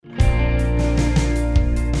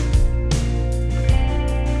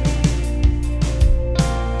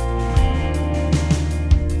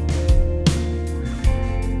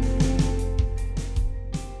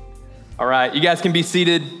right, you guys can be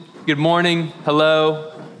seated. Good morning.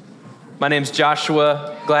 Hello. My name's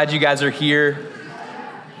Joshua. Glad you guys are here.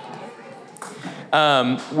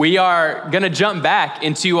 We are going to jump back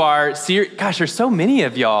into our series. Gosh, there's so many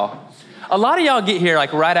of y'all. A lot of y'all get here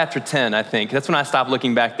like right after 10, I think. That's when I stopped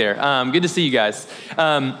looking back there. Good to see you guys.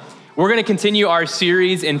 We're going to continue our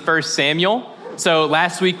series in 1 Samuel. So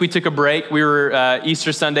last week we took a break. We were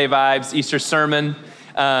Easter Sunday vibes, Easter sermon.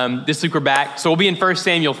 This week we're back. So we'll be in 1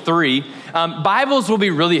 Samuel 3. Bibles will be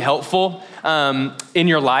really helpful in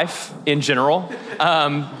your life in general,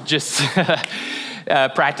 just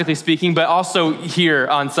practically speaking, but also here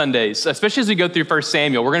on Sundays, especially as we go through 1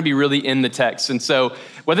 Samuel, we're going to be really in the text. And so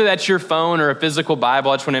whether that's your phone or a physical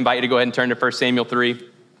Bible, I just want to invite you to go ahead and turn to 1 Samuel 3.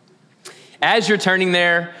 As you're turning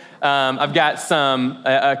there, I've got some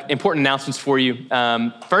important announcements for you.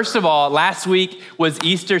 First of all, last week was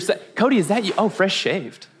Easter. Cody, is that you? Oh, fresh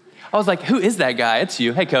shaved. I was like, who is that guy? It's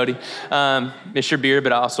you. Hey, Cody. Miss your beard,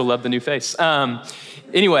 but I also love the new face.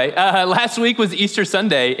 Anyway, last week was Easter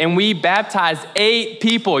Sunday, and we baptized 8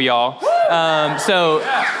 people, y'all.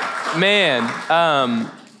 Man,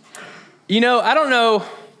 I don't know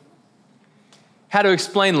how to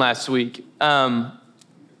explain last week. For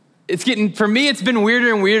me, it's been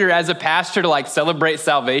weirder and weirder as a pastor to like celebrate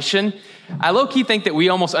salvation. I low-key think that we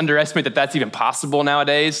almost underestimate that that's even possible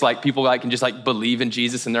nowadays. Like people can just like believe in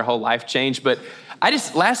Jesus and their whole life change. But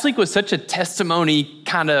last week was such a testimony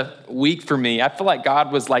kind of week for me. I feel like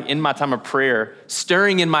God was like in my time of prayer,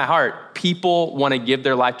 stirring in my heart. People want to give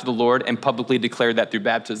their life to the Lord and publicly declare that through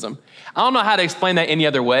baptism. I don't know how to explain that any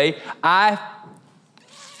other way. I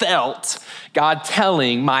felt God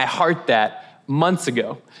telling my heart that months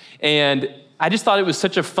ago. And I just thought it was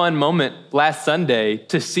such a fun moment last Sunday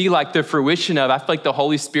to see like the fruition of, I feel like the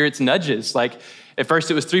Holy Spirit's nudges. Like at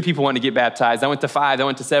first it was 3 people wanting to get baptized. I went to 5, I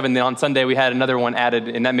went to 7. Then on Sunday we had another one added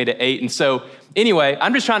and that made it 8. And so anyway,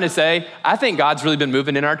 I'm just trying to say, I think God's really been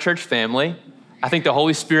moving in our church family. I think the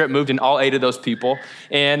Holy Spirit moved in all 8 of those people.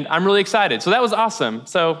 And I'm really excited. So that was awesome.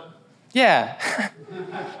 So yeah,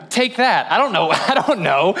 take that. I don't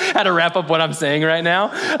know how to wrap up what I'm saying right now.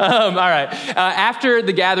 All right. After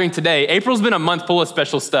the gathering today, April's been a month full of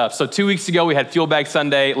special stuff. So 2 weeks ago, we had Fuel Bag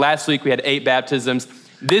Sunday. Last week, we had 8 baptisms.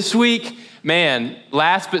 This week, man,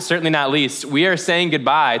 last but certainly not least, we are saying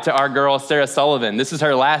goodbye to our girl, Sarah Sullivan. This is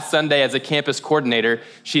her last Sunday as a campus coordinator.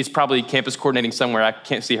 She's probably campus coordinating somewhere. I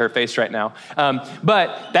can't see her face right now.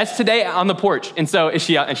 But that's today on the porch. And so is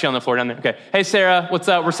she on the floor down there? Okay. Hey, Sarah, what's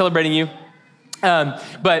up? We're celebrating you.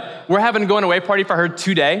 But we're having a going away party for her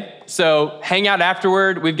today. So hang out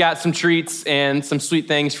afterward. We've got some treats and some sweet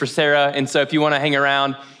things for Sarah. And so if you want to hang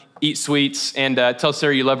around, eat sweets, and tell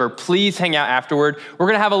Sarah you love her, please hang out afterward. We're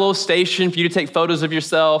going to have a little station for you to take photos of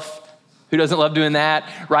yourself. Who doesn't love doing that?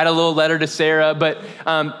 Write a little letter to Sarah. But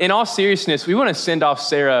in all seriousness, we want to send off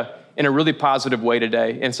Sarah in a really positive way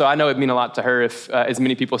today. And so I know it'd mean a lot to her if as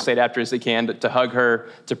many people stayed after as they can to hug her,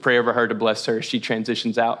 to pray over her, to bless her as she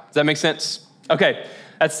transitions out. Does that make sense? Okay,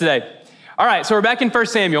 that's today. All right, so we're back in 1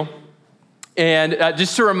 Samuel. And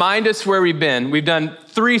just to remind us where we've been, we've done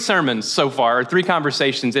 3 sermons so far, or 3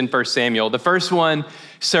 conversations in 1 Samuel. The first one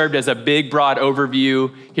served as a big, broad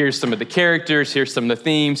overview. Here's some of the characters. Here's some of the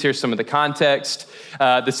themes. Here's some of the context.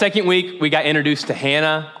 The second week, we got introduced to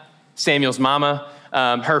Hannah, Samuel's mama,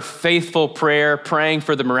 her faithful prayer, praying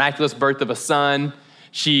for the miraculous birth of a son.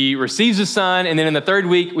 She receives a son. And then in the third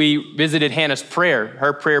week, we visited Hannah's prayer,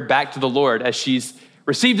 her prayer back to the Lord as she's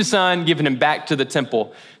received a son, given him back to the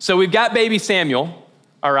temple. So we've got baby Samuel,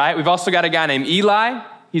 all right? We've also got a guy named Eli.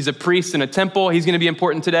 He's a priest in a temple. He's going to be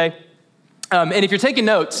important today. And if you're taking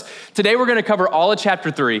notes, today we're going to cover all of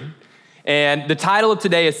chapter 3. And the title of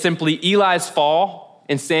today is simply Eli's Fall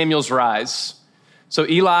and Samuel's Rise. So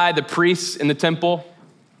Eli, the priest in the temple,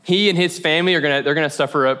 he and his family they're going to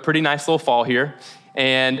suffer a pretty nice little fall here.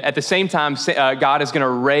 And at the same time, God is going to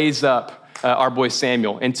raise up our boy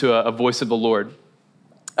Samuel into a voice of the Lord.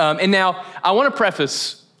 And now I want to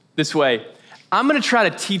preface this way. I'm going to try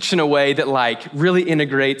to teach in a way that like really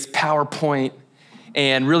integrates PowerPoint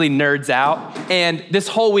and really nerds out. And this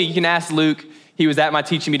whole week, you can ask Luke, he was at my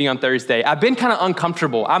teaching meeting on Thursday. I've been kind of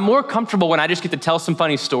uncomfortable. I'm more comfortable when I just get to tell some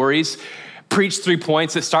funny stories, preach 3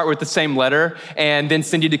 points that start with the same letter, and then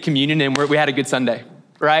send you to communion and we had a good Sunday.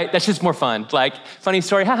 Right? That's just more fun. Like, funny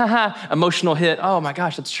story, ha, ha, ha, emotional hit. Oh my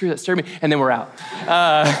gosh, that's true, that stirred me. And then we're out.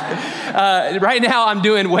 Right now, I'm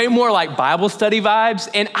doing way more like Bible study vibes,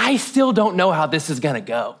 and I still don't know how this is gonna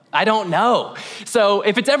go. I don't know. So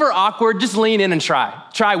if it's ever awkward, just lean in and try.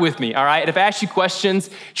 Try with me, all right? And if I ask you questions,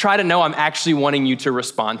 try to know I'm actually wanting you to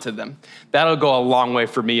respond to them. That'll go a long way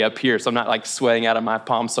for me up here, so I'm not like sweating out of my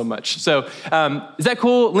palms so much. So is that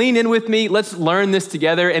cool? Lean in with me. Let's learn this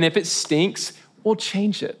together. And if it stinks, we'll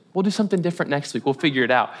change it. We'll do something different next week. We'll figure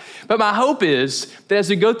it out. But my hope is that as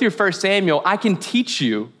we go through 1 Samuel, I can teach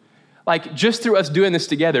you, like just through us doing this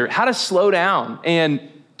together, how to slow down and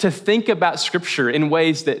to think about Scripture in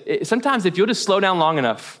ways that sometimes if you'll just slow down long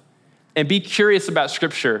enough and be curious about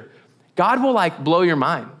Scripture, God will like blow your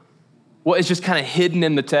mind. What is just kind of hidden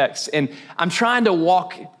in the text. And I'm trying to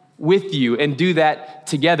walk with you and do that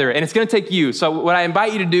together. And it's going to take you. So what I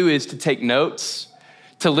invite you to do is to take notes,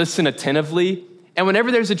 to listen attentively. And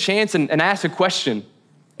whenever there's a chance and ask a question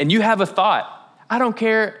and you have a thought, I don't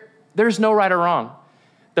care. There's no right or wrong.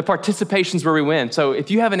 The participation's where we win. So if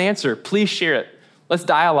you have an answer, please share it. Let's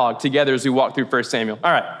dialogue together as we walk through 1 Samuel.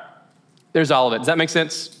 All right, there's all of it. Does that make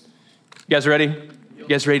sense? You guys ready? You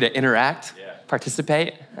guys ready to interact,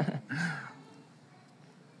 participate?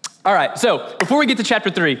 All right, so before we get to chapter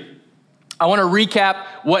 3, I want to recap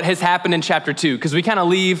what has happened in chapter 2, because we kind of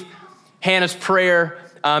leave Hannah's prayer,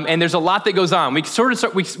 and there's a lot that goes on. We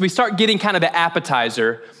start getting kind of the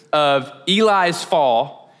appetizer of Eli's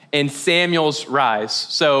fall and Samuel's rise.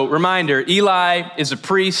 So reminder, Eli is a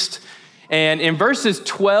priest. And in verses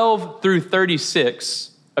 12 through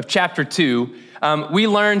 36 of chapter 2, we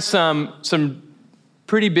learn some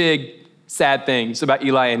pretty big, sad things about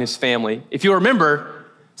Eli and his family. If you remember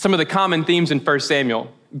some of the common themes in 1 Samuel,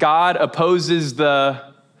 God opposes the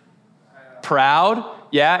proud.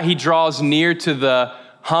 Yeah, he draws near to the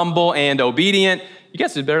humble and obedient. You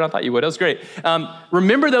guys did better than I thought you would. That was great.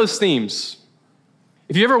 Remember those themes.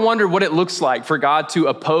 If you ever wondered what it looks like for God to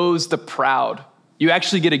oppose the proud, you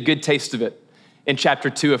actually get a good taste of it in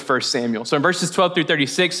chapter 2 of 1 Samuel. So in verses 12 through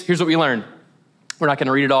 36, here's what we learn. We're not going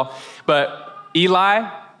to read it all, but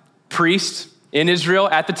Eli, priest in Israel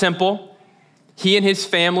at the temple, he and his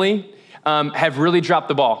family have really dropped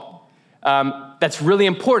the ball. That's really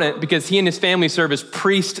important because he and his family serve as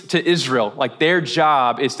priest to Israel. Like their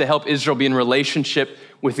job is to help Israel be in relationship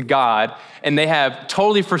with God, and they have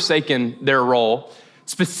totally forsaken their role.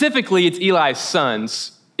 Specifically, it's Eli's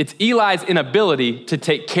sons. It's Eli's inability to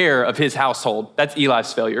take care of his household. That's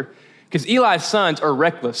Eli's failure. Because Eli's sons are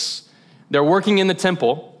reckless. They're working in the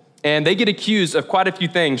temple, and they get accused of quite a few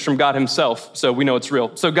things from God himself, so we know it's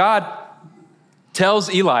real. So God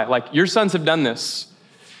tells Eli, like, your sons have done this.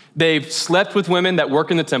 They've slept with women that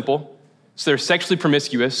work in the temple, so they're sexually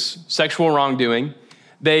promiscuous, sexual wrongdoing.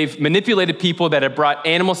 They've manipulated people that have brought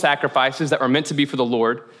animal sacrifices that were meant to be for the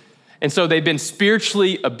Lord. And so they've been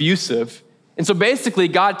spiritually abusive. And so basically,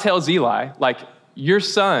 God tells Eli, like, your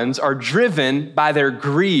sons are driven by their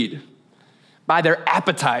greed, by their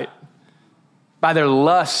appetite, by their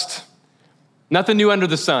lust. Nothing new under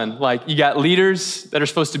the sun. Like, you got leaders that are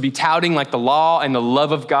supposed to be touting like the law and the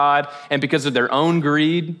love of God, and because of their own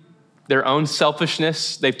greed, their own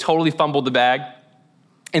selfishness, they've totally fumbled the bag.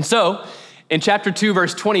 And so, in chapter 2,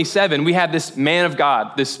 verse 27, we have this man of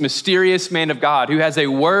God, this mysterious man of God who has a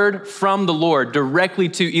word from the Lord directly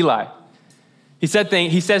to Eli. He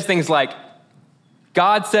says things like,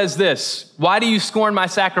 God says this, why do you scorn my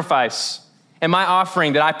sacrifice and my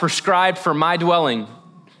offering that I prescribed for my dwelling?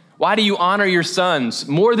 Why do you honor your sons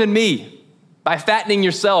more than me by fattening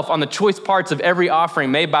yourself on the choice parts of every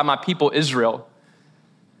offering made by my people Israel?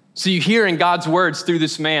 So you hear in God's words through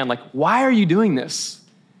this man, like, why are you doing this?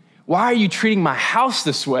 Why are you treating my house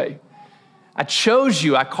this way? I chose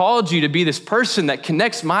you, I called you to be this person that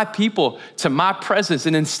connects my people to my presence,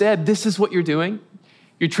 and instead, this is what you're doing.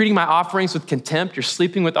 You're treating my offerings with contempt. You're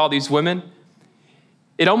sleeping with all these women.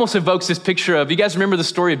 It almost evokes this picture of, you guys remember the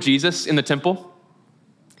story of Jesus in the temple?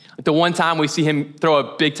 Like the one time we see him throw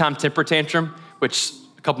a big time temper tantrum, which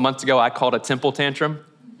a couple months ago I called a temple tantrum.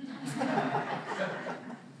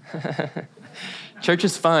 Church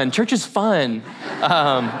is fun. Church is fun.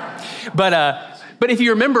 But if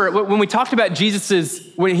you remember, when we talked about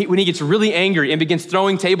Jesus's, when he gets really angry and begins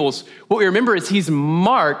throwing tables, what we remember is he's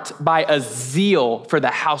marked by a zeal for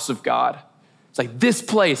the house of God. It's like this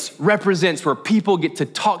place represents where people get to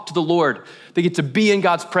talk to the Lord. They get to be in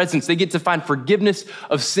God's presence. They get to find forgiveness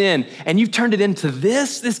of sin. And you've turned it into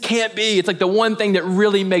this? This can't be. It's like the one thing that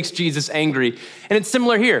really makes Jesus angry. And it's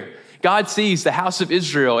similar here. God sees the house of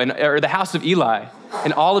Israel or the house of Eli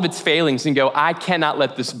and all of its failings and go, I cannot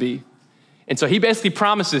let this be. And so he basically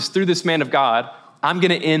promises through this man of God, I'm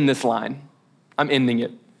going to end this line. I'm ending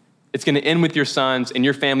it. It's going to end with your sons and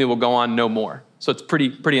your family will go on no more. So it's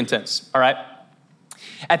pretty intense. All right.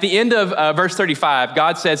 At the end of verse 35,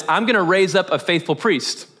 God says, I'm going to raise up a faithful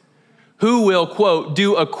priest who will, quote,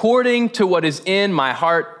 do according to what is in my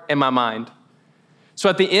heart and my mind. So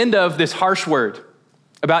at the end of this harsh word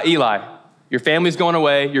about Eli, your family's going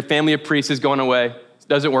away, your family of priests is going away, it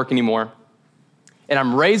doesn't work anymore. And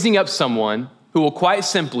I'm raising up someone who will quite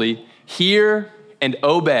simply hear and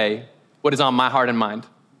obey what is on my heart and mind.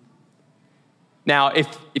 Now,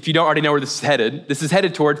 if you don't already know where this is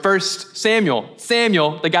headed toward 1 Samuel.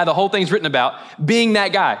 Samuel, the guy the whole thing's written about, being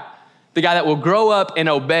that guy, the guy that will grow up and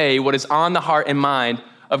obey what is on the heart and mind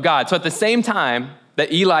of God. So at the same time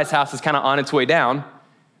that Eli's house is kind of on its way down,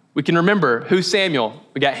 we can remember who's Samuel.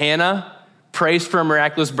 We got Hannah, praised for a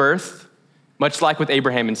miraculous birth, much like with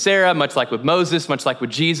Abraham and Sarah, much like with Moses, much like with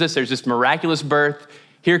Jesus. There's this miraculous birth.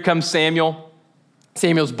 Here comes Samuel.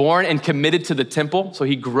 Samuel's born and committed to the temple, so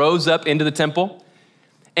he grows up into the temple.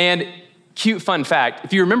 And cute fun fact,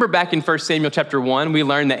 if you remember back in 1 Samuel chapter 1, we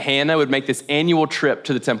learned that Hannah would make this annual trip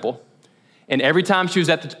to the temple. And every time she was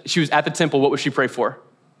at the temple, what would she pray for?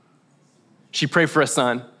 She prayed for a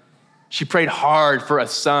son. She prayed hard for a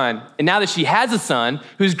son. And now that she has a son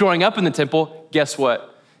who's growing up in the temple, guess what?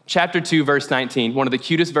 Chapter 2, verse 19, one of the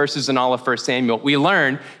cutest verses in all of 1 Samuel, we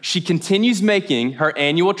learn she continues making her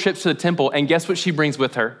annual trips to the temple, and guess what she brings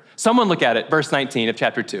with her? Someone look at it, verse 19 of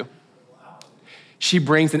chapter 2. She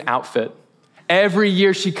brings an outfit. Every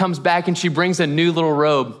year she comes back and she brings a new little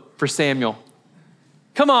robe for Samuel.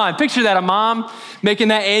 Come on, picture that, a mom making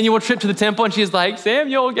that annual trip to the temple, and she's like,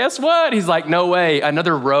 Samuel, guess what? He's like, no way,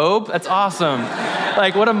 another robe? That's awesome.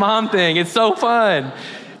 Like, what a mom thing. It's so fun.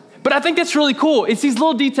 But I think that's really cool. It's these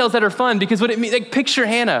little details that are fun, because what it means, like, picture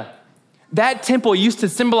Hannah. That temple used to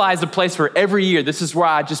symbolize a place where every year, this is where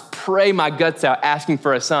I just pray my guts out asking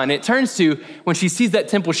for a son. It turns to, when she sees that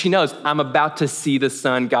temple, she knows, I'm about to see the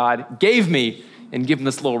son God gave me and give him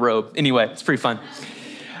this little robe. Anyway, it's pretty fun.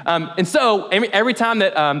 And so every time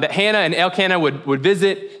that Hannah and Elkanah would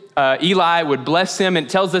visit, Eli would bless him, and it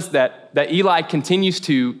tells us that Eli continues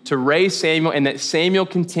to raise Samuel, and that Samuel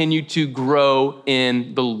continued to grow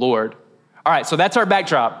in the Lord. All right, so that's our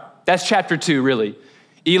backdrop. That's chapter 2, really.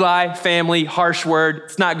 Eli, family, harsh word,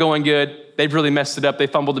 it's not going good. They've really messed it up. They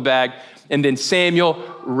fumbled the bag. And then Samuel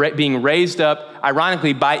being raised up,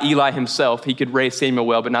 ironically, by Eli himself. He could raise Samuel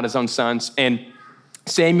well, but not his own sons. And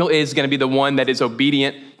Samuel is going to be the one that is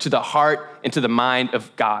obedient to the heart and to the mind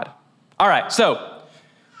of God. All right, so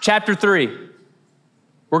chapter 3.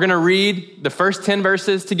 We're going to read the first 10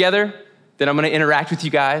 verses together. Then I'm going to interact with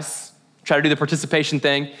you guys, try to do the participation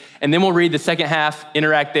thing. And then we'll read the second half,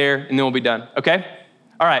 interact there, and then we'll be done, okay?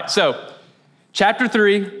 All right, so chapter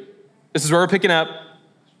 3, this is where we're picking up.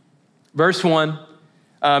 Verse 1.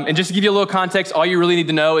 And just to give you a little context, all you really need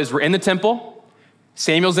to know is we're in the temple.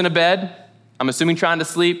 Samuel's in a bed. I'm assuming trying to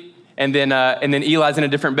sleep, and then Eli's in a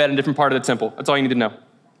different bed in a different part of the temple. That's all you need to know.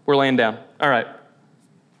 We're laying down. All right.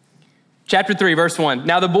 Chapter 3, verse 1.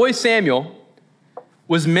 Now the boy Samuel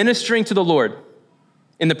was ministering to the Lord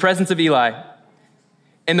in the presence of Eli,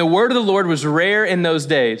 and the word of the Lord was rare in those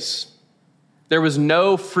days. There was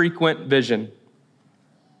no frequent vision.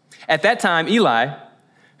 At that time, Eli,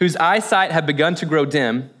 whose eyesight had begun to grow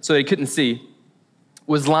dim so that he couldn't see,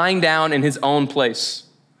 was lying down in his own place.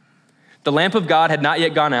 The lamp of God had not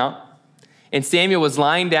yet gone out, and Samuel was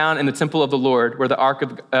lying down in the temple of the Lord where the ark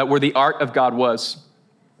of God was.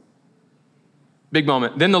 Big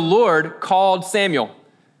moment. Then the Lord called Samuel,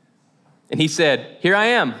 and he said, "Here I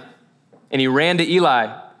am." And he ran to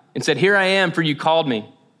Eli and said, "Here I am, for you called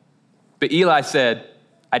me." But Eli said,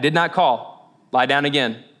 "I did not call. Lie down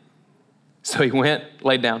again." So he went,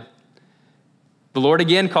 laid down. The Lord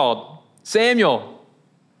again called, "Samuel."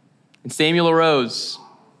 And Samuel arose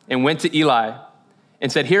and went to Eli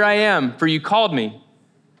and said, "Here I am, for you called me."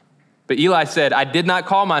 But Eli said, "I did not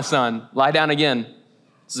call, my son. Lie down again."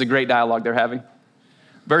 This is a great dialogue they're having.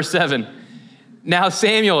 Verse 7, now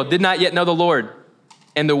Samuel did not yet know the Lord,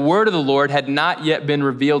 and the word of the Lord had not yet been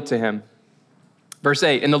revealed to him. Verse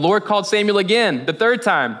 8, and the Lord called Samuel again, the third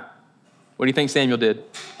time. What do you think Samuel did?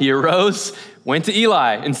 He arose, went to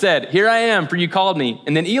Eli, and said, "Here I am, for you called me."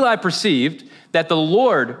 And then Eli perceived that the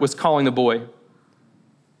Lord was calling the boy.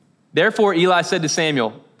 Therefore Eli said to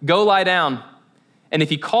Samuel, "Go lie down, and if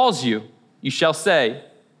he calls you, you shall say,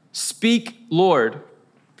 'Speak, Lord,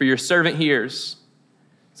 for your servant hears.'"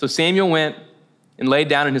 So Samuel went and laid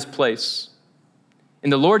down in his place.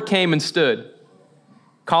 And the Lord came and stood,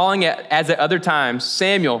 calling as at other times,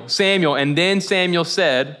 "Samuel, Samuel." And then Samuel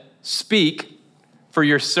said, "Speak, for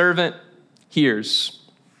your servant hears."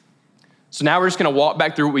 So now we're just going to walk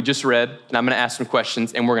back through what we just read, and I'm going to ask some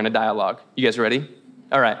questions, and we're going to dialogue. You guys ready?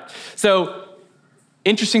 All right. So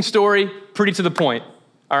interesting story, pretty to the point.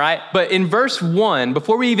 All right, but in verse 1,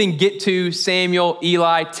 before we even get to Samuel,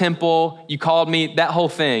 Eli, temple, you called me, that whole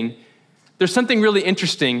thing, there's something really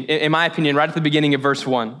interesting, in my opinion, right at the beginning of verse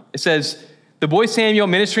 1. It says, the boy Samuel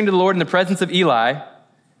ministering to the Lord in the presence of Eli.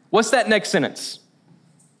 What's that next sentence?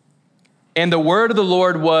 And the word of the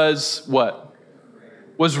Lord was what?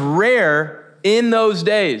 Was rare in those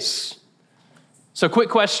days. So quick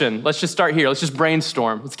question, let's just start here. Let's just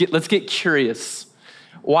brainstorm. Let's get curious.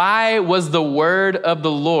 Why was the word of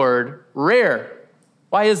the Lord rare?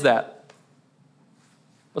 Why is that?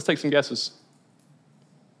 Let's take some guesses.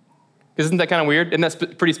 Isn't that kind of weird? Isn't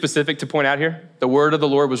that pretty specific to point out here? The word of the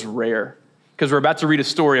Lord was rare. Because we're about to read a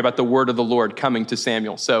story about the word of the Lord coming to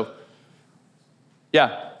Samuel. So,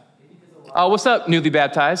 yeah. Oh, what's up, newly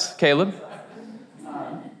baptized? Caleb?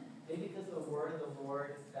 Maybe because the word of the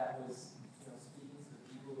Lord that was speaking to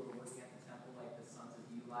the people who were working at the temple, like the sons of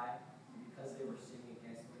Eli, because they were sinning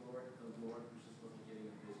against the Lord was just wasn't giving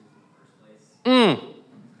them visions in the first place.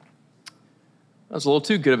 That was a little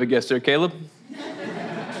too good of a guess there, Caleb.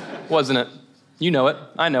 Wasn't it? You know it.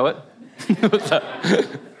 I know it. What's up?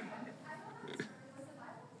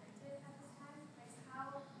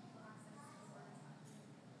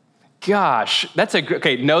 Gosh,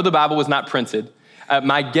 okay, no, the Bible was not printed.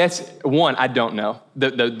 My guess, one, I don't know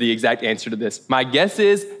the exact answer to this. My guess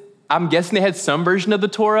is, I'm guessing they had some version of the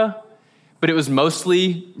Torah, but it was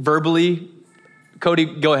mostly verbally. Cody,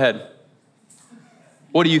 go ahead.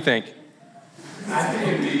 What do you think? I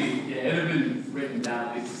think it would have been written down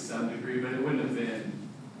at least to some degree, but it wouldn't have been,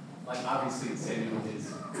 like obviously Samuel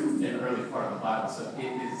is an early part of the Bible, so it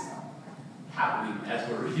is happening as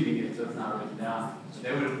we're reading it, so it's not written down. So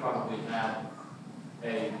they would have probably had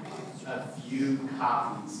a few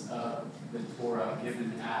copies of the Torah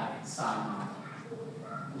given at Sinai,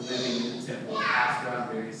 living in the temple, passed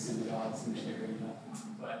around various synagogues and sharing them.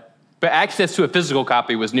 But access to a physical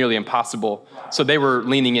copy was nearly impossible. So they were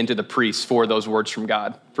leaning into the priests for those words from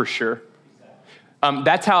God, for sure.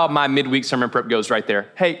 That's how my midweek sermon prep goes right there.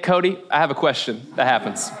 Hey, Cody, I have a question. That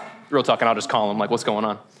happens. Real talk, and I'll just call him, like, what's going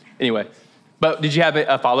on? Anyway, but did you have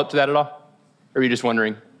a follow-up to that at all? Or are you just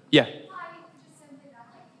wondering? Yeah.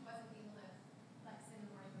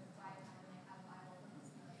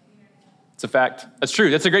 It's a fact. That's true.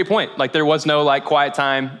 That's a great point. Like, there was no, quiet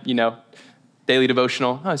time, daily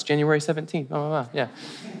devotional. Oh, it's January 17th. Oh, yeah.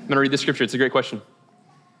 I'm going to read the scripture. It's a great question.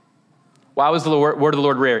 Why was the word of the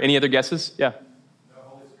Lord rare? Any other guesses? Yeah. The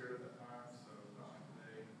Holy Spirit at that time, so not like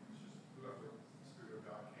today. It's just whoever the Spirit of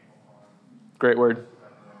God came upon. Great word.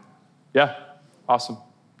 Yeah. Awesome.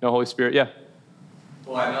 No Holy Spirit. Yeah.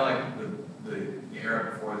 Well, I know the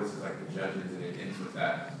era before this is like the Judges, and it ends with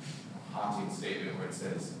that haunting statement where it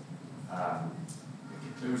says,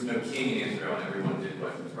 there was no king in Israel, and everyone did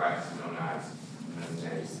what was right in his own eyes in those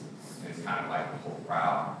days. And it's kind of like the whole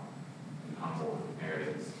proud and humble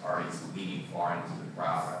narrative is already leading far into the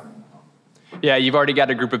proud. Yeah, you've already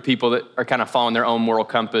got a group of people that are kind of following their own moral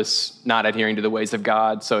compass, not adhering to the ways of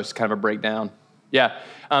God, so it's kind of a breakdown. Yeah,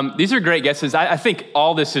 these are great guesses. I think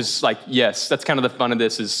all this is yes, that's kind of the fun of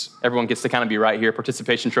this is everyone gets to kind of be right here,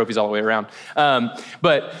 participation trophies all the way around.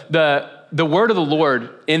 But the word of the Lord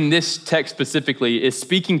in this text specifically is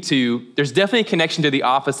speaking to, there's definitely a connection to the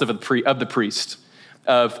office of the priest.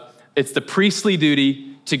 It's the priestly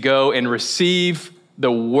duty to go and receive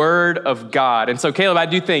the word of God. And so Caleb,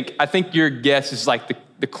 I think your guess is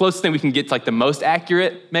the closest thing we can get to the most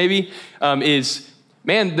accurate maybe is,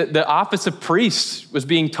 man, the office of priest was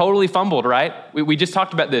being totally fumbled, right? We just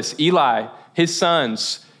talked about this. Eli, his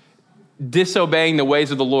sons, disobeying the ways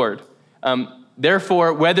of the Lord.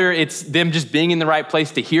 Therefore, whether it's them just being in the right place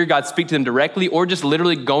to hear God speak to them directly or just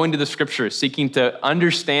literally going to the scriptures, seeking to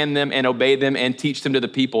understand them and obey them and teach them to the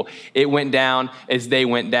people, it went down as they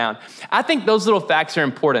went down. I think those little facts are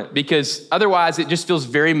important because otherwise it just feels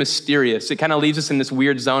very mysterious. It kind of leaves us in this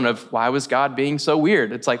weird zone of why was God being so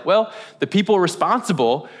weird? It's the people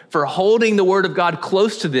responsible for holding the word of God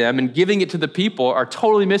close to them and giving it to the people are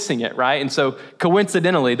totally missing it, right? And so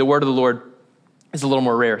coincidentally, the word of the Lord is a little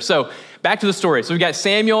more rare. So back to the story. So we've got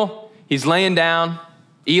Samuel, he's laying down,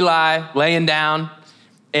 Eli laying down,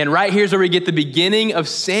 and right here's where we get the beginning of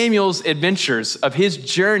Samuel's adventures, of his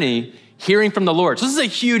journey hearing from the Lord. So this is a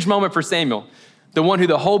huge moment for Samuel, the one who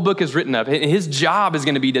the whole book is written of. His job is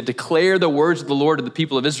going to be to declare the words of the Lord to the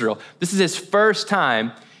people of Israel. This is his first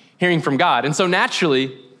time hearing from God. And so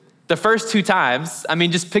naturally, the first two times,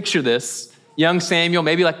 just picture this, young Samuel,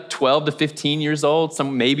 maybe 12 to 15 years old,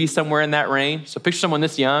 maybe somewhere in that range. So picture someone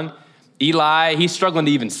this young. Eli, he's struggling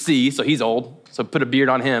to even see, so he's old. So put a beard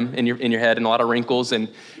on him in your head and a lot of wrinkles, and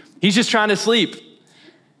he's just trying to sleep.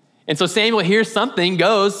 And so Samuel hears something,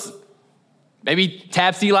 goes, Maybe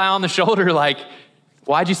taps Eli on the shoulder like,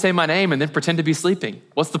 why'd you say my name and then pretend to be sleeping?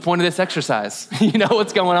 What's the point of this exercise? You know,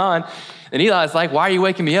 what's going on? And Eli's like, why are you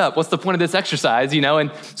waking me up? What's the point of this exercise? You know,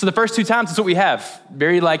 and so the first 2 times, that's what we have.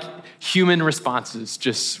 Very like human responses,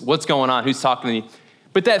 just what's going on? Who's talking to me?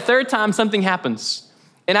 But that 3rd time, something happens.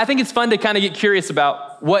 And I think it's fun to kind of get curious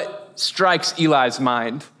about what strikes Eli's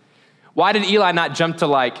mind. Why did Eli not jump to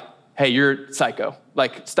like, hey, you're psycho.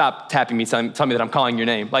 Like, stop tapping me, tell me that I'm calling your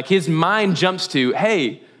name. Like his mind jumps to,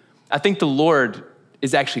 hey, I think the Lord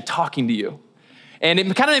is actually talking to you. And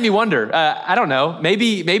it kind of made me wonder, I don't know,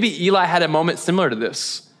 maybe Eli had a moment similar to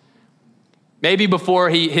this. Maybe before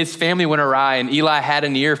his family went awry and Eli had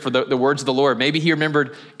an ear for the words of the Lord, maybe he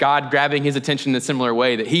remembered God grabbing his attention in a similar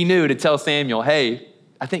way that he knew to tell Samuel, hey,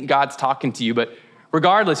 I think God's talking to you. But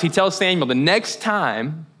regardless, he tells Samuel, the next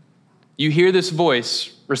time you hear this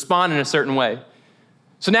voice, respond in a certain way.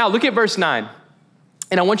 So now look at verse 9.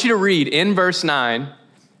 And I want you to read in verse 9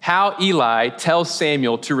 how Eli tells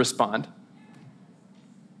Samuel to respond.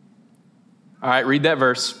 All right, read that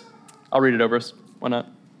verse. I'll read it over us. Why not?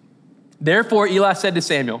 Therefore, Eli said to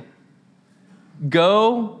Samuel,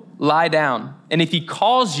 go lie down. And if he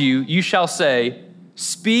calls you, you shall say,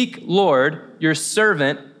 speak, Lord, your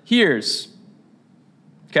servant hears.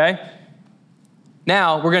 Okay?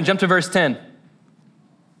 Now, we're going to jump to verse 10.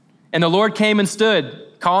 And the Lord came and stood,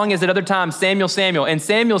 calling as at other times, Samuel, Samuel. And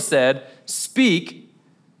Samuel said, speak,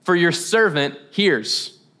 for your servant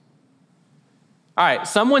hears. All right,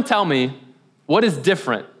 someone tell me what is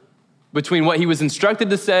different between what he was instructed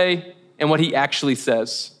to say and what he actually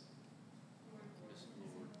says.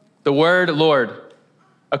 The word Lord.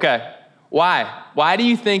 Okay, why? Why do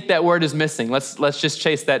you think that word is missing? Let's just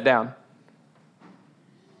chase that down.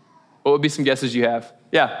 What would be some guesses you have?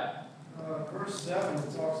 Yeah. Verse 7,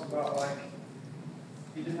 it talks about like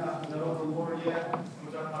he did not know the Lord yet,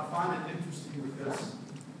 which I find it interesting because,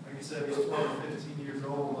 like you said, he's 12 or 15 years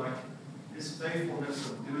old. Like his faithfulness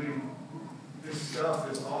of doing this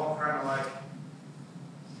stuff is all kind of like,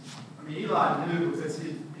 I mean, Eli knew because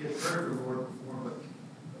he had heard the Lord before, but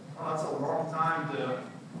that's a long time to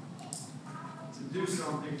do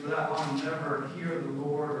something for that long, never hear the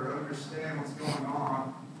Lord or understand what's going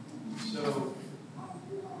on. So,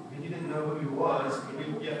 I mean, he didn't know who he was, but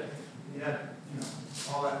he had,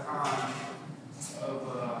 all that time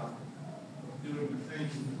of doing the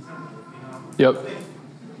things in the temple, Yep. I think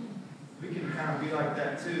we can kind of be like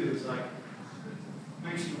that too. It's like, it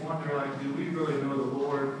makes you wonder, like, do we really know the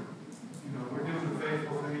Lord? We're doing the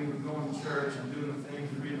faithful thing, we're going to church and doing the things,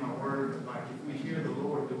 we're reading our word, but like, if we hear the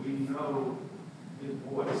Lord, do we know his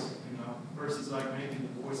voice, versus like maybe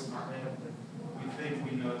the voice in our head that we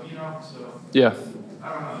think we know, so. Yeah.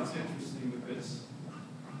 I don't know, it's interesting because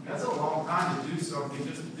that's a long time to do something,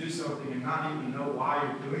 just to do something and not even know why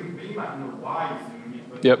you're doing it. But you might know why you're doing it,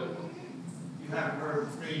 but Yep. you haven't heard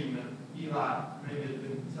the thing that Eli maybe had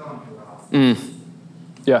been telling you about.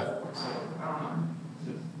 Yeah. So, I don't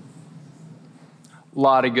know. A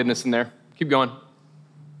lot of goodness in there. Keep going.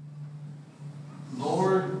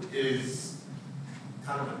 Lord is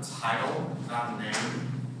kind of a title, not a name.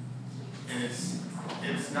 And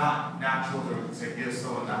it's not natural to give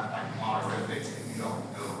someone that like honor if you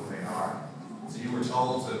don't know who they are. So you were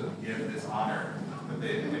told to give this honor, but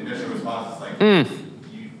the initial response is like,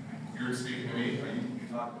 you're speaking to me, are you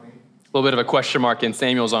talking to me? A little bit of a question mark in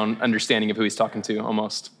Samuel's own understanding of who he's talking to,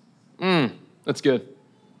 almost. That's good.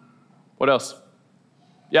 What else?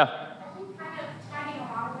 Yeah. I think kind of tagging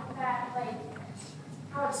along with that, like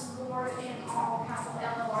how it's Lord in all capital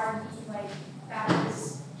L-O-R-D, like that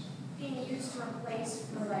is being used to replace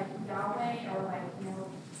for like Yahweh or like,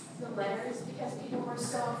 the letters, because people were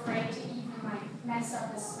so afraid to even like mess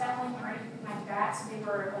up the spelling or anything like that, so they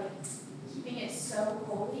were like keeping it so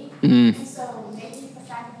holy. And so maybe the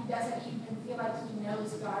fact that he doesn't even feel like he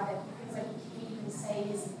knows God, that he feels like he can't even say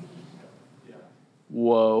his name.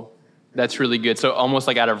 Whoa. That's really good. So almost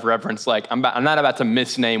like out of reverence, like I'm not about to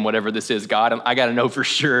misname whatever this is, God. I got to know for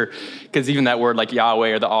sure, because even that word like Yahweh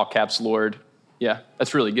or the all caps Lord, yeah,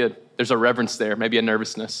 that's really good. There's a reverence there, maybe a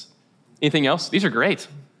nervousness. Anything else? These are great.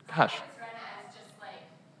 Gosh. I was read it as just like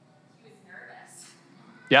he was nervous.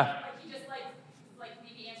 Yeah. Like he just like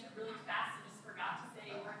maybe answered really fast and just forgot to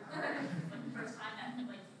say a word. Like the first time that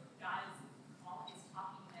like God is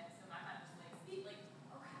talking to him, so my mind was like, speak, like,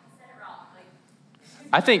 oh crap, I said it wrong. Like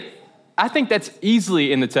I think I think that's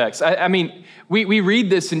easily in the text. I mean, we read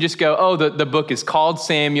this and just go, oh, the book is called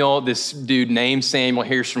Samuel. This dude named Samuel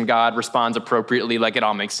hears from God, responds appropriately, like it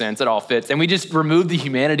all makes sense, it all fits. And we just remove the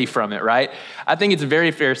humanity from it, right? I think it's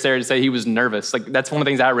very fair to say he was nervous. Like that's one of the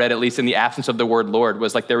things I read, at least in the absence of the word Lord,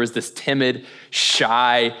 was like there was this timid,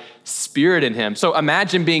 shy spirit in him. So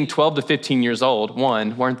imagine being 12 to 15 years old.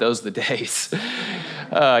 Weren't those the days?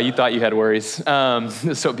 You thought you had worries.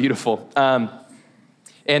 It's so beautiful.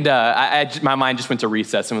 And my mind just went to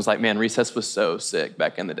recess and was like, man, recess was so sick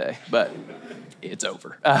back in the day, but it's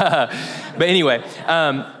over. But anyway,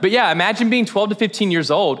 but yeah, imagine being 12 to 15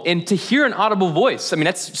 years old and to hear an audible voice. I mean,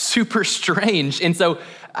 that's super strange. And so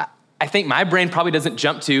I think my brain probably doesn't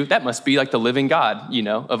jump to, that must be like the living God,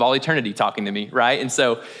 of all eternity talking to me, right? And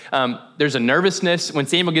so there's a nervousness. When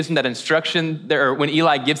Samuel gives him that instruction, or when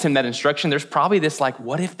Eli gives him that instruction, there's probably this like,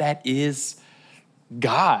 what if that is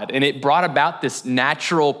God? And it brought about this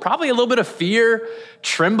natural, probably a little bit of fear,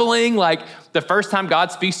 trembling. Like the first time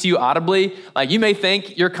God speaks to you audibly, like you may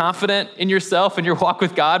think you're confident in yourself and your walk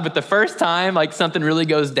with God, but the first time like something really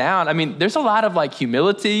goes down, I mean, there's a lot of like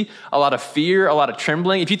humility, a lot of fear, a lot of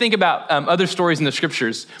trembling. If you think about other stories in the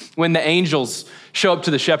scriptures, when the angels show up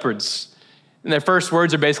to the shepherds and their first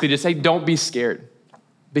words are basically just, hey, don't be scared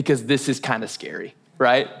because this is kind of scary,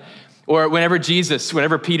 right? Or whenever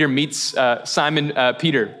Peter meets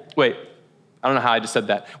Peter, wait, I don't know how I just said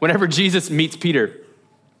that. Whenever Jesus meets Peter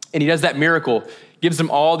and he does that miracle, gives him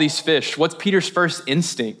all these fish, what's Peter's first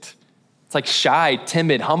instinct? It's like shy,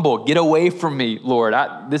 timid, humble. Get away from me, Lord.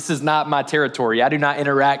 This is not my territory. I do not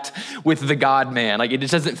interact with the God man. Like it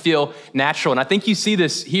just doesn't feel natural. And I think you see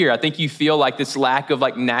this here. I think you feel like this lack of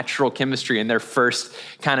like natural chemistry in their first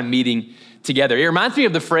kind of meeting together. It reminds me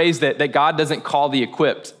of the phrase that God doesn't call the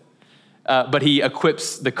equipped, but he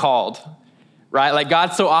equips the called, right? Like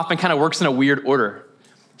God so often kind of works in a weird order.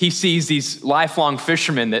 He sees these lifelong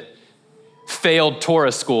fishermen that failed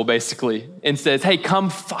Torah school basically and says, hey, come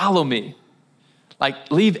follow me.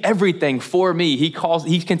 Like leave everything for me. He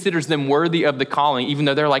considers them worthy of the calling, even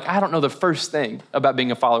though they're like, I don't know the first thing about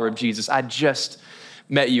being a follower of Jesus. I just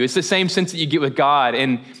met you. It's the same sense that you get with God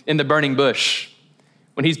in the burning bush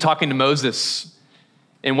when he's talking to Moses.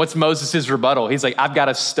 And what's Moses' rebuttal? He's like, I've got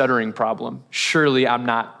a stuttering problem. Surely I'm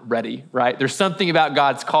not ready, right? There's something about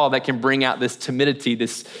God's call that can bring out this timidity,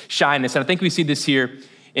 this shyness. And I think we see this here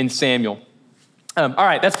in Samuel. All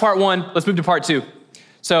right, that's part one. Let's move to part two.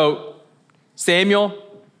 So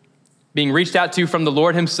Samuel being reached out to from the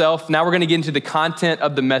Lord himself. Now we're going to get into the content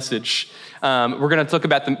of the message. We're going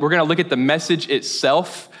to look at the message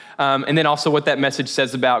itself, and then also what that message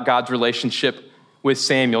says about God's relationship with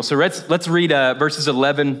Samuel. So let's read verses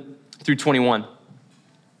 11 through 21.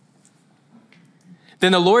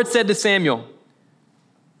 Then the Lord said to Samuel,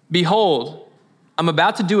 behold, I'm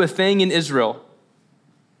about to do a thing in Israel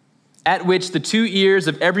at which the 2 ears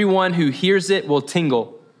of everyone who hears it will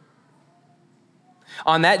tingle.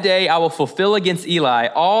 On that day, I will fulfill against Eli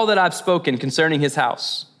all that I've spoken concerning his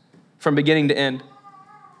house from beginning to end.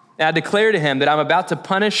 And I declare to him that I'm about to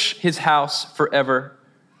punish his house forever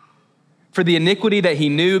for the iniquity that he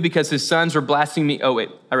knew because his sons were blaspheming me. Oh, wait,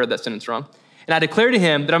 I read that sentence wrong. And I declare to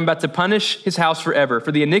him that I'm about to punish his house forever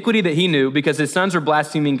for the iniquity that he knew because his sons were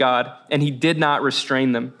blaspheming God and he did not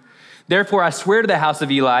restrain them. Therefore, I swear to the house of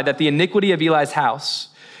Eli that the iniquity of Eli's house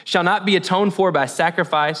shall not be atoned for by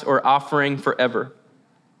sacrifice or offering forever.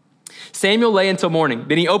 Samuel lay until morning.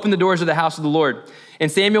 Then he opened the doors of the house of the Lord. And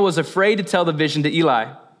Samuel was afraid to tell the vision to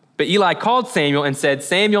Eli. But Eli called Samuel and said,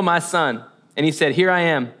 Samuel, my son. And he said, here I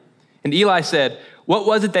am. And Eli said, what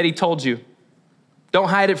was it that he told you? Don't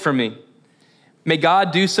hide it from me. May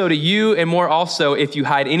God do so to you and more also if you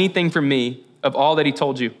hide anything from me of all that he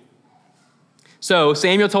told you. So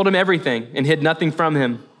Samuel told him everything and hid nothing from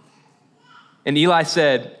him. And Eli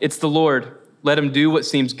said, it's the Lord. Let him do what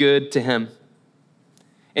seems good to him.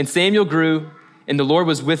 And Samuel grew, and the Lord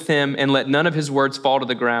was with him and let none of his words fall to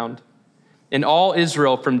the ground. And all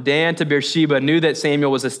Israel from Dan to Beersheba knew that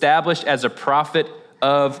Samuel was established as a prophet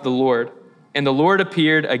of the Lord. And the Lord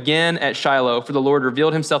appeared again at Shiloh, for the Lord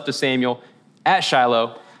revealed himself to Samuel at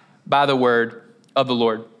Shiloh by the word of the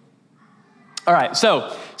Lord. All right,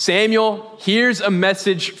 so Samuel hears a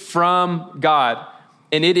message from God,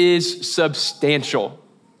 and it is substantial,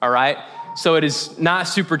 all right? So it is not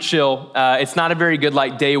super chill. It's not a very good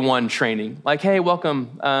like day one training. Like, hey,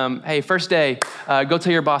 welcome. Hey, first day, go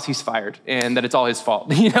tell your boss he's fired and that it's all his fault.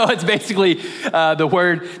 It's basically the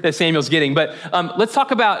word that Samuel's getting. But let's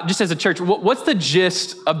talk about, just as a church, what's the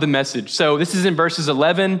gist of the message? So this is in verses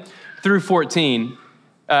 11 through 14.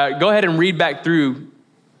 Go ahead and read back through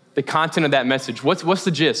the content of that message. What's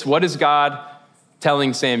the gist? What is God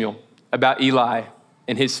telling Samuel? about Eli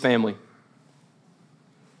and his family?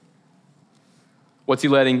 What's he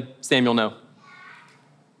letting Samuel know?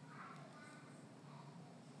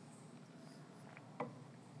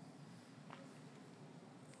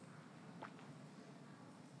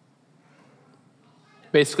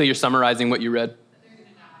 Basically, you're summarizing what you read.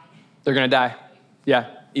 They're going to die. Yeah,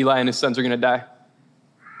 Eli and his sons are going to die.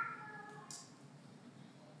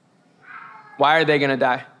 Why are they going to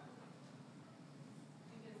die?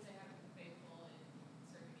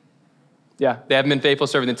 Yeah, they haven't been faithful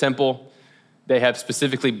serving the temple. They have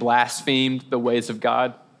specifically blasphemed the ways of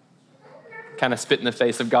God, kind of spit in the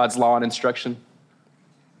face of God's law and instruction.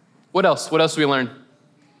 What else? What else do we learn?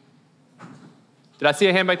 Did I see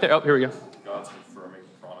a hand back there? Oh, here we go. God's confirming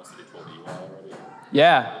the promise that he told Eli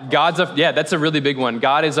already. Yeah, that's a really big one.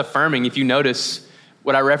 God is affirming. If you notice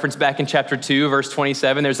what I referenced back in chapter 2, verse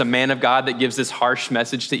 27, there's a man of God that gives this harsh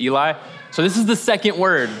message to Eli. So this is the second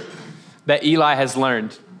word that Eli has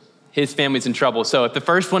learned. His family's in trouble. So if the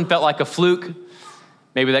first one felt like a fluke,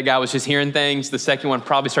 maybe that guy was just hearing things. The second one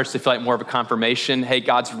probably starts to feel like more of a confirmation. Hey,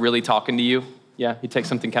 God's really talking to you. Yeah, he takes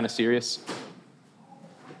something kind of serious.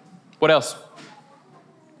 What else?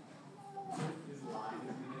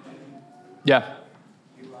 Yeah.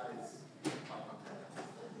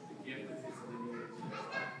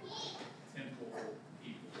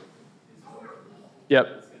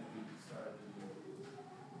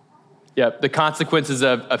 Yep. The consequences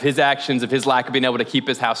of his actions, of his lack of being able to keep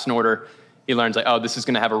his house in order, he learns like, oh, this is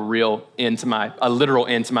going to have a literal end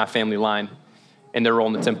to my family line and their role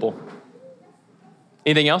in the temple.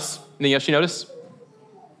 Anything else? Anything else you notice?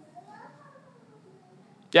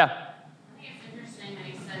 Yeah. I think it's interesting that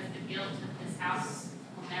he says the guilt of his house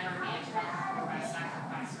will never be atoned by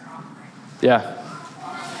sacrifice or offering. Yeah.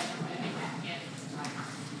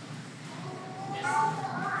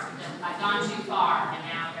 I've gone too far, and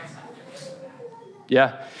now there's something to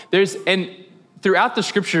that. Yeah. And throughout the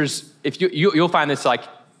scriptures, if you'll find this like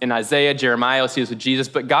in Isaiah, Jeremiah, you'll see this with Jesus,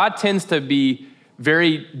 but God tends to be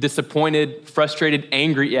very disappointed, frustrated,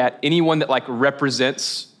 angry at anyone that like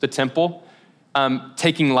represents the temple,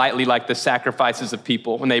 taking lightly like the sacrifices of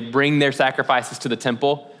people. When they bring their sacrifices to the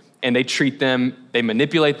temple and they treat them, they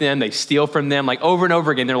manipulate them, they steal from them, like over and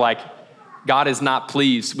over again, they're like, God is not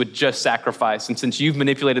pleased with just sacrifice. And since you've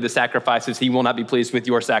manipulated the sacrifices, he will not be pleased with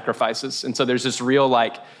your sacrifices. And so there's this real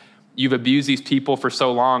like, you've abused these people for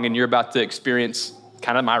so long and you're about to experience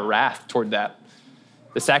kind of my wrath toward that.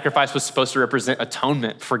 The sacrifice was supposed to represent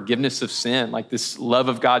atonement, forgiveness of sin, like this love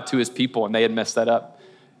of God to his people, and they had messed that up.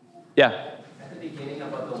 Yeah. At the beginning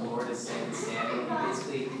of what the Lord is saying to Samuel,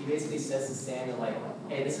 he basically says to Samuel, like,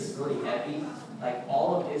 hey, this is really heavy. Like,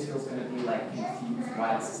 all of Israel's going to be, like, confused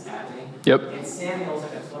why this is happening. Yep. And Samuel's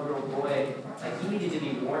like a 12-year-old boy. Like, he needed to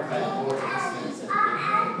be warned by the Lord that this is such a big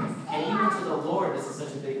thing. And he went to the Lord, this is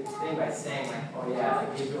such a big thing, by saying, like, oh, yeah,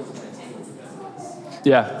 like, Israel's going to tangle because of this.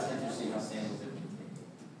 Yeah. It's interesting how Samuel's able to take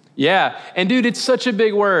it. Yeah. And dude, it's such a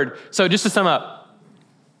big word. So just to sum up,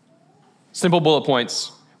 simple bullet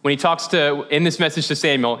points. When he talks in this message to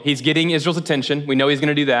Samuel, he's getting Israel's attention. We know he's going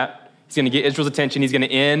to do that. He's going to get Israel's attention. He's going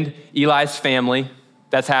to end Eli's family.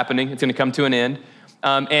 That's happening. It's going to come to an end.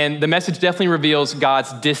 And the message definitely reveals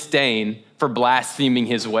God's disdain for blaspheming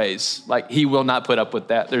his ways. Like, he will not put up with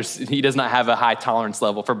that. He does not have a high tolerance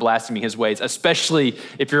level for blaspheming his ways, especially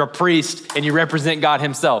if you're a priest and you represent God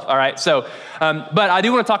himself, all right? So, but I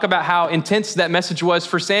do want to talk about how intense that message was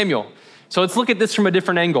for Samuel. So let's look at this from a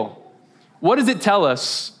different angle. What does it tell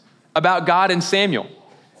us about God and Samuel?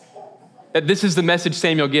 That this is the message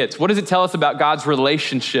Samuel gets. What does it tell us about God's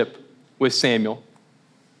relationship with Samuel?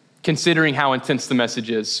 Considering how intense the message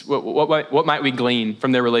is, what might we glean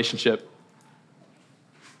from their relationship?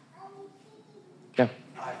 Yeah.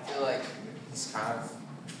 I feel like he's kind of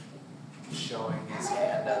showing his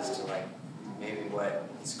hand as to like maybe what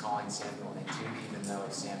he's calling Samuel into, even though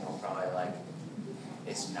Samuel probably like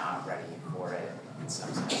is not ready for it in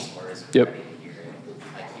some sense, or isn't ready to hear it.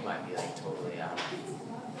 Like he might be like totally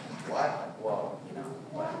what? Well, you know,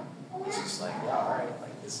 but he's just like, yeah, all right,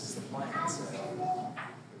 like this is the plan. So here we go.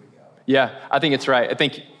 Yeah, I think it's right. I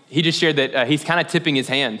think he just shared that he's kind of tipping his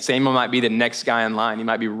hand. Samuel might be the next guy in line. He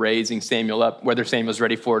might be raising Samuel up, whether Samuel's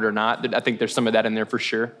ready for it or not. I think there's some of that in there for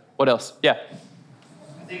sure. What else? Yeah.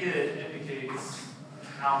 I think it indicates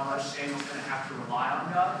how much Samuel's going to have to rely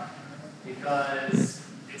on God, because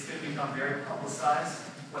it's going to become very publicized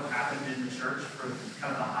what happened in the church for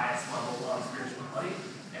kind of the highest level of spirituality,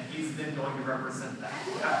 and he's then going to represent that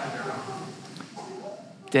after they're gone.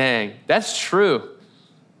 Dang, that's true.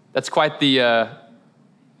 That's quite the, I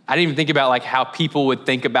didn't even think about like how people would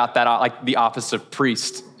think about that, like the office of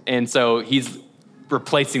priest. And so he's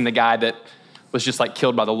replacing the guy that was just like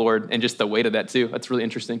killed by the Lord, and just the weight of that too. That's really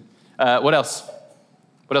interesting. What else?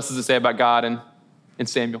 What else does it say about God and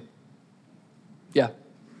Samuel? Yeah.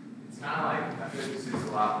 It's kind of like, I feel like this is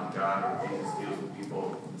a lot when God or Jesus deals with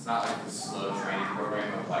people. It's not like this slow training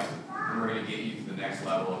program of like, we're going to get you to the next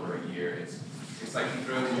level over a year. It's like he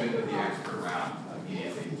throws you into the expert round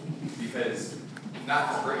immediately. Because, not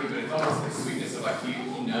just for you, but it's almost the sweetness of like,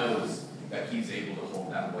 he knows that he's able to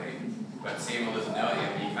hold that weight. But Samuel doesn't know it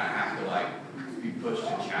yet, but you kind of have to like be pushed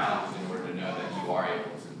and challenged in order to know that you are able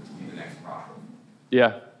to be the next prophet.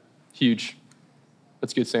 Yeah, huge.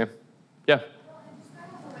 That's good, Sam. Yeah.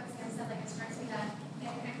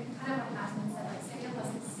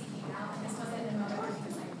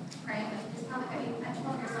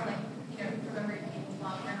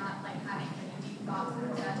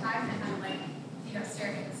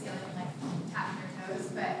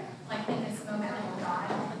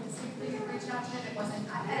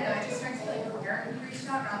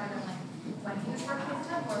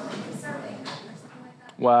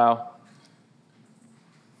 Wow.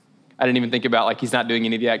 I didn't even think about like he's not doing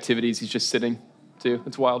any of the activities. He's just sitting too.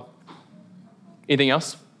 It's wild. Anything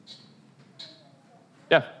else?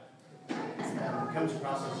 Yeah. It comes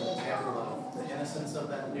across as an example of the innocence of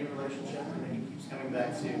that new relationship. And he keeps coming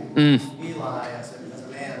back to Eli as a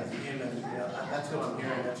man, as a human. You know, that's what I'm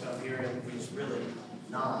hearing. That's what I'm hearing. He's really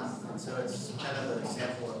not. And so it's kind of the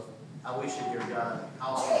example of how we should hear God, how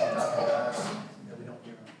often He's talking to us that we don't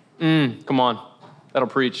hear Him. Come on. That'll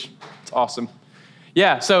preach. It's awesome.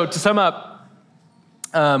 Yeah, so to sum up,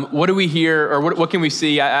 what do we hear, or what can we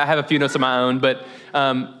see? I have a few notes of my own, but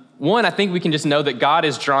one, I think we can just know that God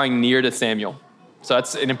is drawing near to Samuel. So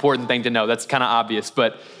that's an important thing to know. That's kind of obvious,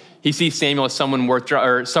 but he sees Samuel as someone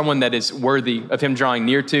someone that is worthy of him drawing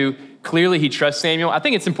near to. Clearly, he trusts Samuel. I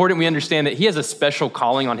think it's important we understand that he has a special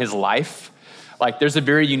calling on his life. Like, there's a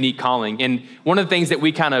very unique calling. And one of the things that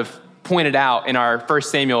we kind of pointed out in our 1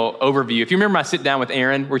 Samuel overview, if you remember my sit down with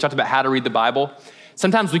Aaron, where we talked about how to read the Bible,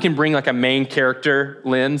 sometimes we can bring like a main character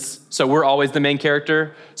lens. So we're always the main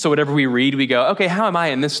character. So whatever we read, we go, okay, how am I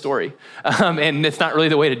in this story? And it's not really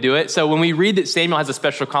the way to do it. So when we read that Samuel has a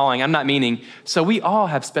special calling, I'm not meaning, so we all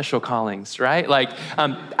have special callings, right? Like,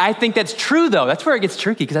 I think that's true though. That's where it gets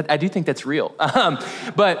tricky, because I do think that's real.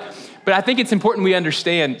 But I think it's important we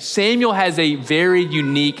understand Samuel has a very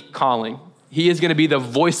unique calling. He is going to be the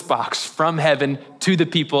voice box from heaven to the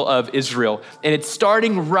people of Israel. And it's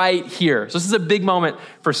starting right here. So this is a big moment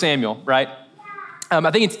for Samuel, right?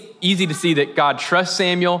 I think it's easy to see that God trusts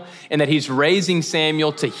Samuel and that he's raising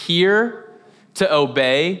Samuel to hear, to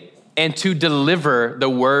obey, and to deliver the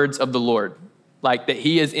words of the Lord. Like that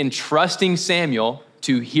he is entrusting Samuel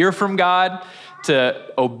to hear from God,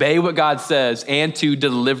 to obey what God says, and to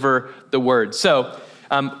deliver the word. So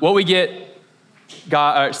what we get,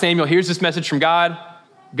 Samuel hears this message from God,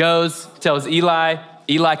 goes, tells Eli.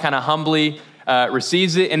 Eli kind of humbly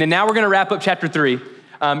receives it. And then now we're going to wrap up chapter 3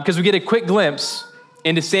 because we get a quick glimpse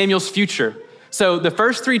into Samuel's future. So the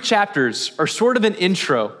first 3 chapters are sort of an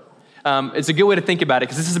intro. It's a good way to think about it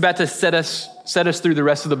because this is about to set us through the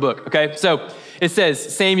rest of the book, okay? So it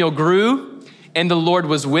says, Samuel grew and the Lord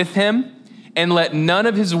was with him and let none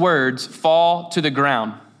of his words fall to the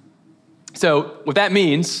ground. So what that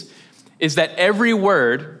means is that every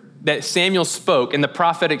word that Samuel spoke in the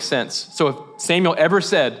prophetic sense, so if Samuel ever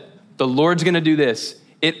said, the Lord's gonna do this,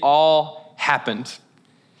 it all happened.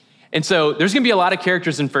 And so there's gonna be a lot of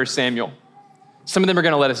characters in 1 Samuel. Some of them are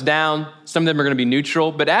gonna let us down, some of them are gonna be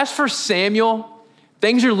neutral, but as for Samuel,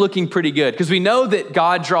 things are looking pretty good because we know that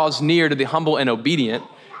God draws near to the humble and obedient.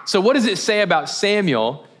 So what does it say about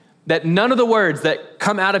Samuel that none of the words that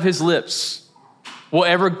come out of his lips will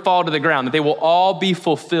ever fall to the ground, that they will all be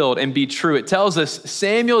fulfilled and be true? It tells us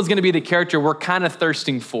Samuel is going to be the character we're kind of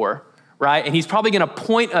thirsting for, right? And he's probably going to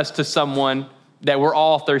point us to someone that we're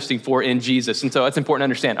all thirsting for in Jesus. And so that's important to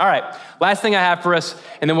understand. All right, last thing I have for us,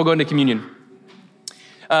 and then we'll go into communion.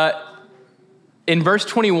 In verse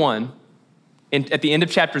 21, at the end of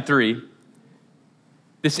chapter 3,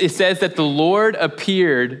 it says that the Lord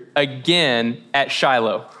appeared again at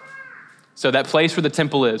Shiloh. So that place where the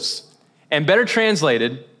temple is. And better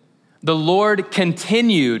translated, the Lord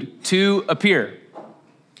continued to appear.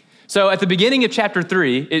 So at the beginning of chapter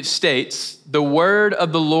 3, it states, the word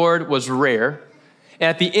of the Lord was rare. And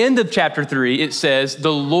at the end of chapter 3, it says,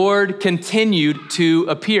 the Lord continued to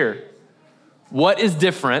appear. What is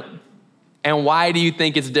different, and why do you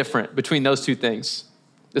think it's different between those two things?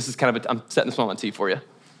 This is kind of, I'm setting this one on T for you.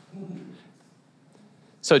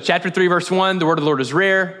 So chapter 3, verse 1, the word of the Lord is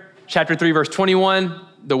rare. Chapter 3, verse 21,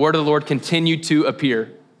 the word of the Lord continued to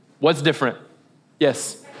appear. What's different?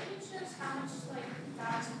 Yes? I think it shows how much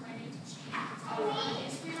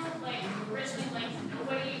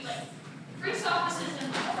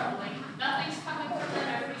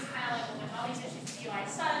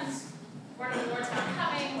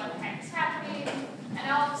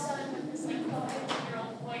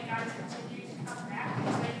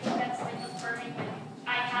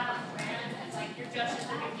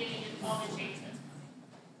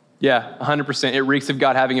Yeah, 100%. It reeks of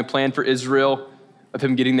God having a plan for Israel, of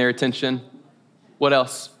him getting their attention. What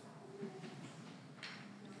else?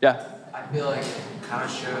 Yeah. I feel like it kind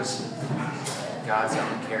of shows God's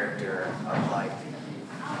own character of like,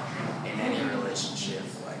 in any relationship,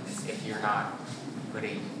 like if you're not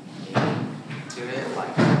putting into it,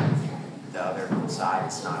 like the other side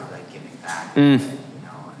is not like giving back, you know,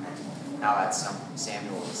 and then now that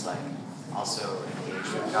Samuel is like also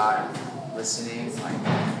engaged with God, listening, like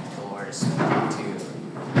the Lord is speaking too,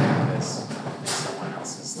 because someone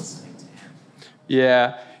else is listening to him.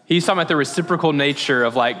 Yeah. He's talking about the reciprocal nature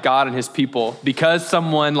of like God and his people. Because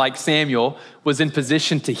someone like Samuel was in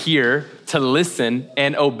position to hear, to listen,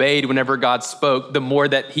 and obeyed whenever God spoke, the more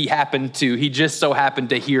that he just so happened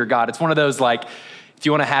to hear God. It's one of those like, if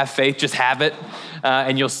you want to have faith, just have it,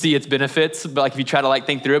 and you'll see its benefits. But like if you try to like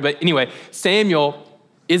think through it. But anyway, Samuel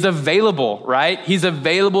is available, right? He's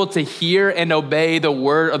available to hear and obey the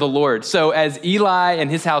word of the Lord. So as Eli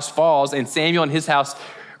and his house falls and Samuel and his house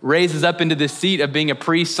raises up into this seat of being a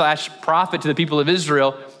priest/prophet to the people of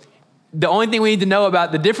Israel, the only thing we need to know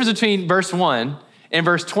about the difference between verse 1 and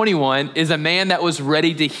verse 21 is a man that was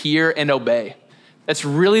ready to hear and obey. That's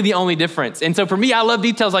really the only difference. And so for me, I love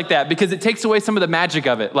details like that because it takes away some of the magic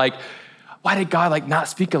of it. Like, why did God like not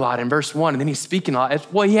speak a lot in verse 1 and then he's speaking a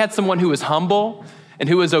lot? Well, he had someone who was humble and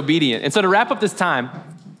who was obedient. And so to wrap up this time,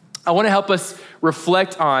 I want to help us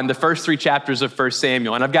reflect on the first 3 chapters of 1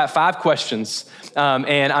 Samuel. And I've got 5 questions,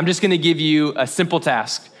 and I'm just going to give you a simple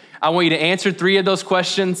task. I want you to answer 3 of those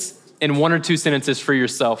questions in 1 or 2 sentences for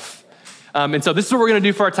yourself. And so this is what we're going to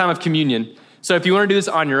do for our time of communion. So if you want to do this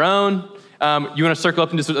on your own, you want to circle up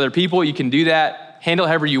and do this with other people, you can do that. Handle it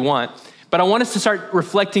however you want. But I want us to start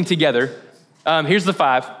reflecting together. Here's the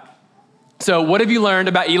 5. So what have you learned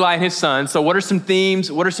about Eli and his son? So what are some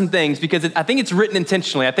themes? What are some things? Because I think it's written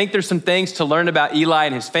intentionally. I think there's some things to learn about Eli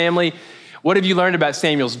and his family. What have you learned about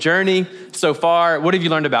Samuel's journey so far? What have you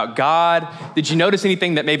learned about God? Did you notice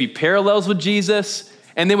anything that maybe parallels with Jesus?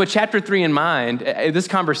 And then with chapter 3 in mind, this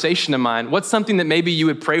conversation in mind, what's something that maybe you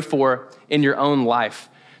would pray for in your own life?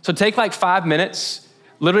 So take like 5 minutes,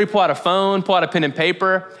 literally pull out a phone, pull out a pen and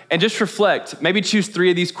paper, and just reflect. Maybe choose 3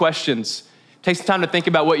 of these questions. Take some time to think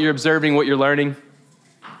about what you're observing, what you're learning.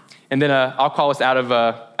 And then I'll call us out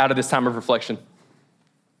of this time of reflection.